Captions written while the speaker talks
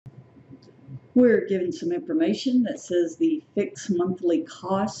We're given some information that says the fixed monthly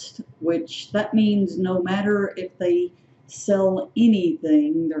cost, which that means no matter if they sell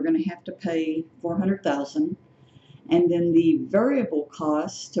anything, they're going to have to pay $400,000. And then the variable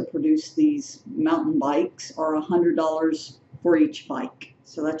costs to produce these mountain bikes are $100 for each bike.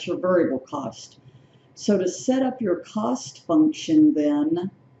 So that's your variable cost. So to set up your cost function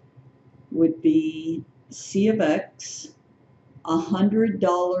then would be C of X,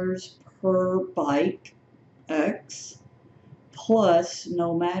 $100 per bike X, plus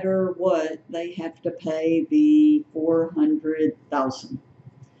no matter what, they have to pay the $400,000.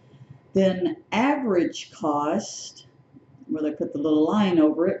 Then average cost, where they put the little line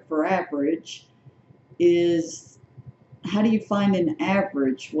over it for average, is how do you find an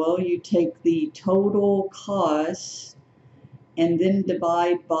average? Well, you take the total cost and then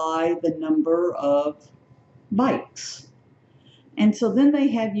divide by the number of bikes. And so then they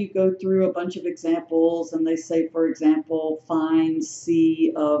have you go through a bunch of examples, and they say, for example, find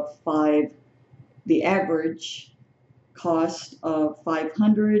C of 5, the average cost of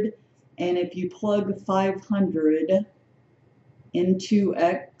 500. And if you plug 500 into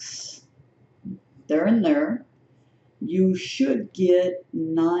X, there and there, you should get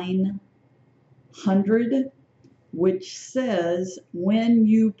 900, which says when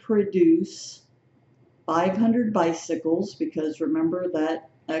you produce 500 bicycles, because remember that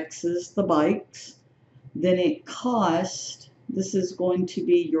X is the bikes, then it costs, this is going to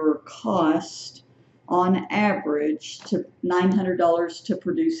be your cost on average to $900 to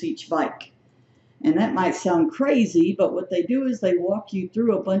produce each bike. And that might sound crazy, but what they do is they walk you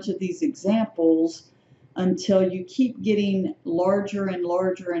through a bunch of these examples until you keep getting larger and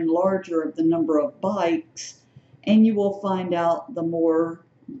larger and larger of the number of bikes, and you will find out the more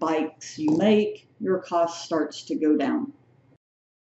bikes you make, your cost starts to go down.